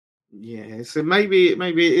Yeah, so maybe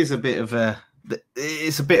it is a bit of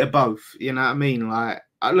it's a bit of both. You know what I mean? Like,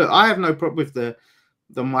 look, I have no problem with the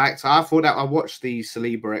mics. I thought that I watched the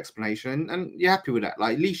Saliba explanation, and you're happy with that.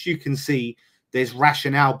 Like, at least you can see there's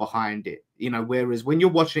rationale behind it. You know, whereas when you're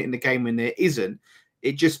watching it in the game and there isn't,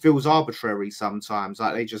 it just feels arbitrary sometimes.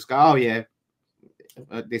 Like they just go, "Oh yeah,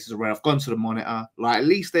 this is where I've gone to the monitor." Like at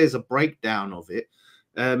least there's a breakdown of it.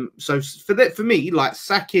 So for me, like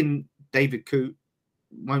sacking David Coote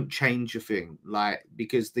won't change a thing, like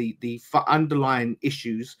because the underlying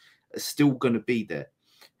issues are still going to be there.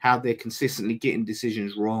 How they're consistently getting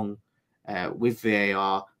decisions wrong with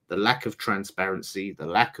VAR, the lack of transparency, the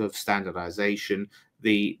lack of standardization,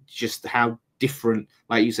 the just how different,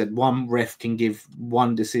 like you said, one ref can give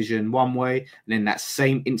one decision one way, and then that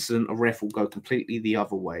same incident, a ref will go completely the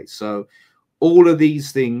other way. So all of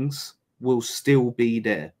these things will still be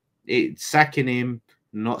there. Sacking him,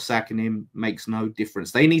 not sacking him makes no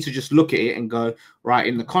difference. They need to just look at it and go, right,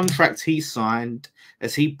 in the contract he signed,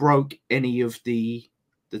 as he broke any of the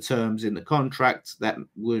terms in the contract that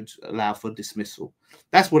would allow for dismissal.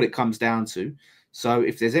 That's what it comes down to. So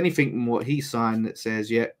if there's anything in what he signed that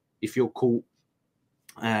says, yeah, if you're caught,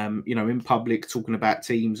 in public talking about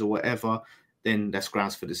teams or whatever, then that's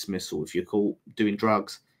grounds for dismissal. If you're caught doing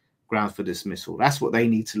drugs, grounds for dismissal. That's what they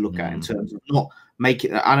need to look at in terms of not make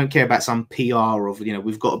it. I don't care about some PR of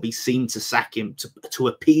we've got to be seen to sack him to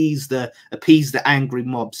appease the angry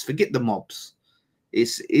mobs. Forget the mobs.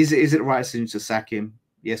 Is it the right decision to sack him?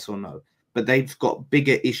 Yes or no? But they've got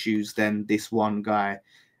bigger issues than this one guy,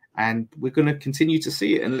 and we're going to continue to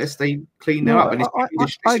see it unless they clean it up. And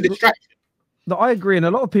it's a distraction. I agree, and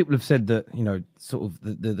a lot of people have said that sort of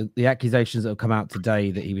the accusations that have come out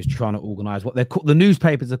today that he was trying to organise what the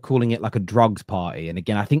newspapers are calling it like a drugs party. And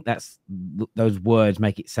again, I think those words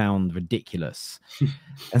make it sound ridiculous.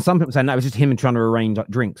 And some people say no, it was just him trying to arrange like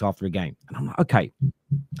drinks after a game. And I'm like, okay,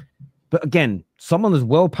 but again, someone as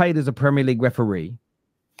well paid as a Premier League referee,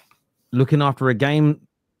 looking after a game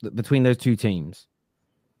between those two teams,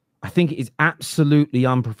 I think it is absolutely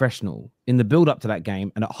unprofessional in the build up to that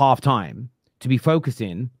game and at half time to be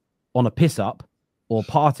focusing on a piss up or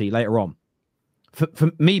party later on.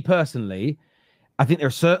 For me personally, I think there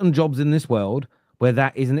are certain jobs in this world where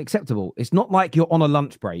that isn't acceptable. It's not like you're on a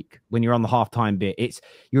lunch break when you're on the halftime bit.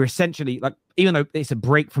 You're essentially like, even though it's a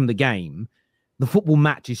break from the game, the football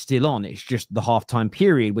match is still on. It's just the halftime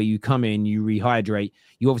period where you come in, you rehydrate,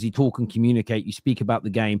 you obviously talk and communicate, you speak about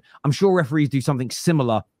the game. I'm sure referees do something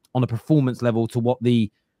similar on a performance level to what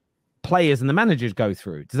the players and the managers go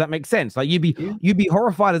through. Does that make sense? Like you'd be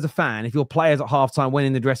horrified as a fan if your players at halftime went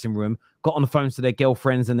in the dressing room, got on the phones to their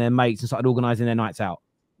girlfriends and their mates and started organizing their nights out.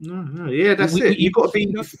 Yeah, that's it. You've got to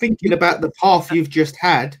be thinking about the half you've just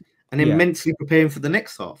had and then mentally preparing for the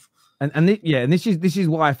next half. And this is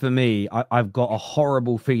why for me I've got a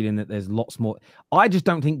horrible feeling that there's lots more. I just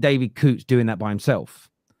don't think David Coote's doing that by himself.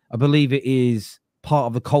 I believe it is part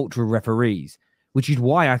of the culture of referees, which is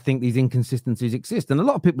why I think these inconsistencies exist. And a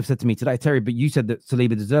lot of people have said to me today, Terry, but you said that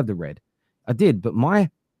Saliba deserved a red. I did, but my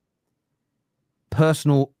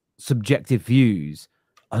personal subjective views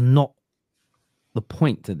are not the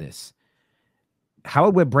point to this.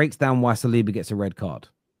 Howard Webb breaks down why Saliba gets a red card.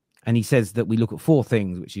 And he says that we look at four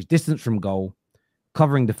things, which is distance from goal,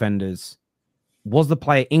 covering defenders, was the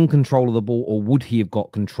player in control of the ball or would he have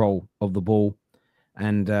got control of the ball?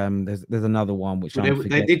 And there's another one which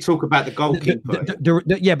they did talk about the goalkeeper. But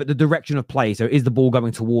the direction of play. So is the ball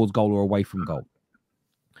going towards goal or away from goal?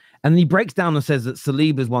 And he breaks down and says that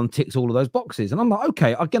Saliba's one ticks all of those boxes. And I'm like,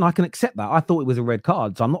 okay, again, I can accept that. I thought it was a red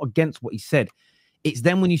card, so I'm not against what he said. It's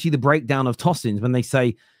then when you see the breakdown of tossings, when they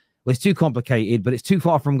say, well, it's too complicated, but it's too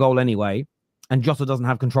far from goal anyway, and Jota doesn't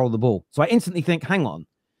have control of the ball. So I instantly think, hang on.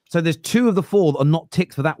 So there's two of the four that are not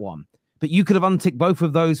ticked for that one. But you could have unticked both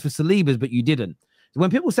of those for Saliba's, but you didn't. So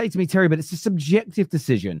when people say to me, Terry, but it's a subjective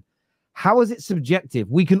decision. How is it subjective?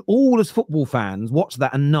 We can all, as football fans, watch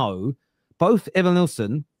that and know both Evan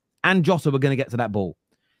Nilsson and Jota were going to get to that ball.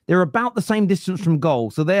 They're about the same distance from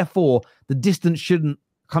goal. So therefore, the distance shouldn't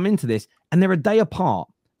come into this. And they're a day apart.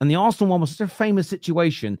 And the Arsenal one was such a famous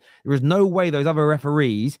situation. There is no way those other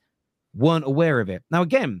referees weren't aware of it. Now,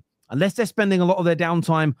 again, unless they're spending a lot of their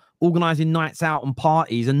downtime organizing nights out and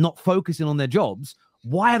parties and not focusing on their jobs,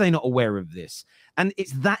 why are they not aware of this? And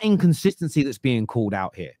it's that inconsistency that's being called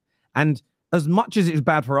out here. And as much as it's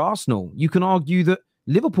bad for Arsenal, you can argue that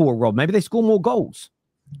Liverpool are robbed. Maybe they score more goals,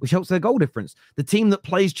 which helps their goal difference. The team that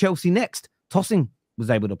plays Chelsea next, Tossing was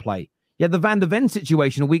able to play. You had the Van der Ven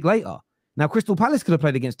situation a week later. Now, Crystal Palace could have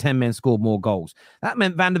played against 10 men, scored more goals. That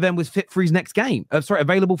meant Van der Ven was fit for his next game.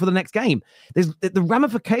 Available for the next game. The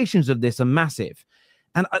ramifications of this are massive.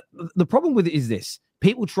 And the problem with it is this: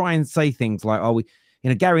 people try and say things like, "Oh,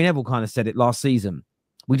 Gary Neville kind of said it last season.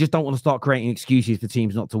 We just don't want to start creating excuses for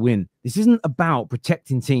teams not to win." This isn't about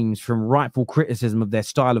protecting teams from rightful criticism of their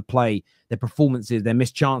style of play, their performances, their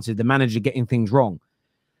missed chances, the manager getting things wrong.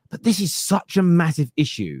 But this is such a massive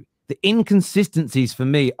issue. The inconsistencies for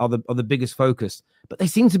me are the biggest focus. But they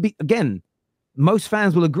seem to be, again, most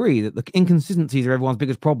fans will agree that the inconsistencies are everyone's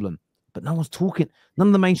biggest problem. But no one's talking. None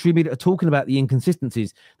of the mainstream media are talking about the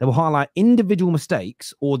inconsistencies. They will highlight individual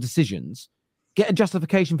mistakes or decisions, get a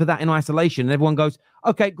justification for that in isolation, and everyone goes,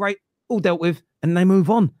 "Okay, great, all dealt with," and they move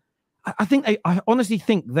on. I honestly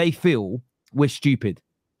think they feel we're stupid.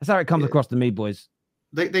 That's how it comes across to me, boys.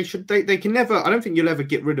 They can never. I don't think you'll ever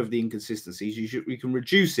get rid of the inconsistencies. You can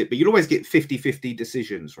reduce it, but you'll always get 50-50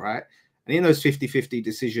 decisions, right? And in those 50-50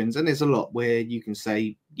 decisions, and there's a lot where you can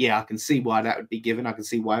say, yeah, I can see why that would be given. I can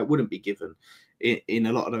see why it wouldn't be given in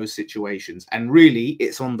a lot of those situations. And really,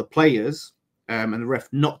 it's on the players and the ref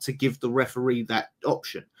not to give the referee that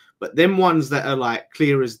option. But them ones that are like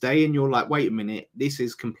clear as day, and you're like, wait a minute, this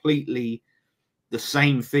is completely the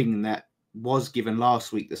same thing that was given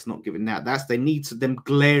last week that's not given now. They need to, them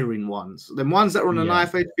glaring ones. Them ones that are on a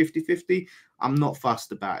knife edge 50-50, I'm not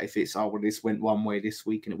fussed about if it's, oh, well, this went one way this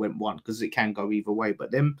week and it went one, because it can go either way.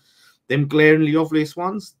 But them glaringly obvious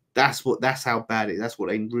ones, that's how bad it is. That's what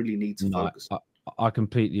they really need to focus on. I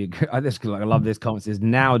completely agree. I love this comment. It says,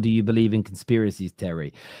 now do you believe in conspiracies,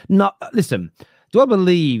 Terry? No, listen. Do I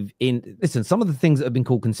believe in, listen, some of the things that have been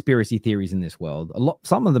called conspiracy theories in this world,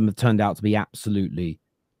 some of them have turned out to be absolutely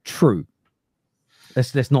true.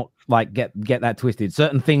 Let's not like get that twisted.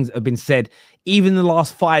 Certain things have been said even in the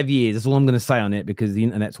last 5 years. That's all I'm going to say on it, because the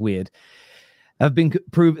internet's weird. Have been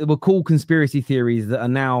proved, were called conspiracy theories that are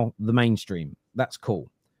now the mainstream. That's cool.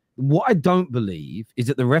 What I don't believe is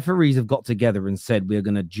that the referees have got together and said, we're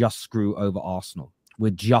going to just screw over Arsenal.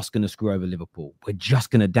 We're just going to screw over Liverpool. We're just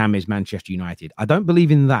going to damage Manchester United. I don't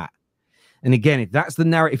believe in that. And again, if that's the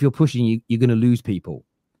narrative you're pushing, you're going to lose people.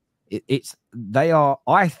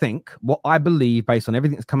 I think what I believe, based on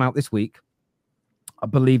everything that's come out this week, I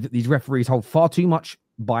believe that these referees hold far too much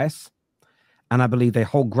bias, and I believe they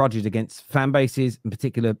hold grudges against fan bases, in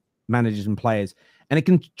particular managers and players, and it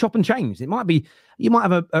can chop and change. It might be, you might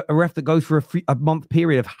have a ref that goes for a month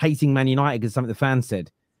period of hating Man United because something the fans said,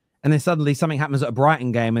 and then suddenly something happens at a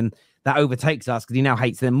Brighton game and that overtakes us because he now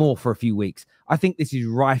hates them more for a few weeks. I think this is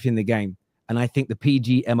rife in the game, and I think the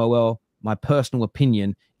PGMOL, my personal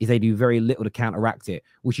opinion, is they do very little to counteract it,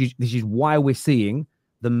 this is why we're seeing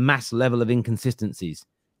the mass level of inconsistencies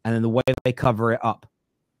and then the way they cover it up.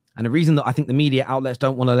 And the reason that I think the media outlets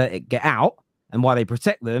don't want to let it get out and why they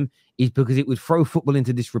protect them is because it would throw football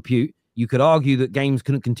into disrepute. You could argue that games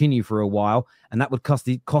couldn't continue for a while, and that would cost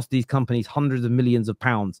these companies hundreds of millions of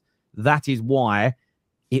pounds. That is why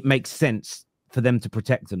it makes sense for them to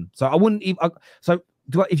protect them. So I wouldn't even,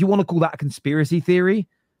 if you want to call that a conspiracy theory,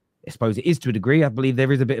 I suppose it is to a degree. I believe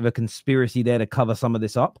there is a bit of a conspiracy there to cover some of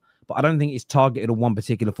this up, but I don't think it's targeted on one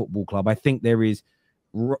particular football club. I think there is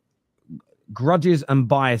grudges and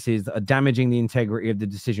biases that are damaging the integrity of the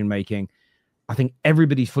decision making. I think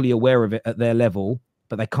everybody's fully aware of it at their level,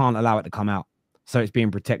 but they can't allow it to come out. So it's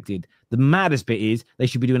being protected. The maddest bit is they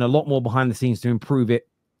should be doing a lot more behind the scenes to improve it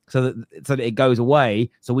so that it goes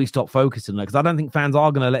away, so we stop focusing on it. Because I don't think fans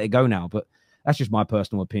are going to let it go now, but that's just my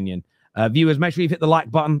personal opinion. Viewers, make sure you hit the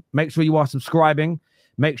like button. Make sure you are subscribing.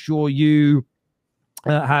 Make sure you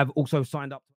have also signed up.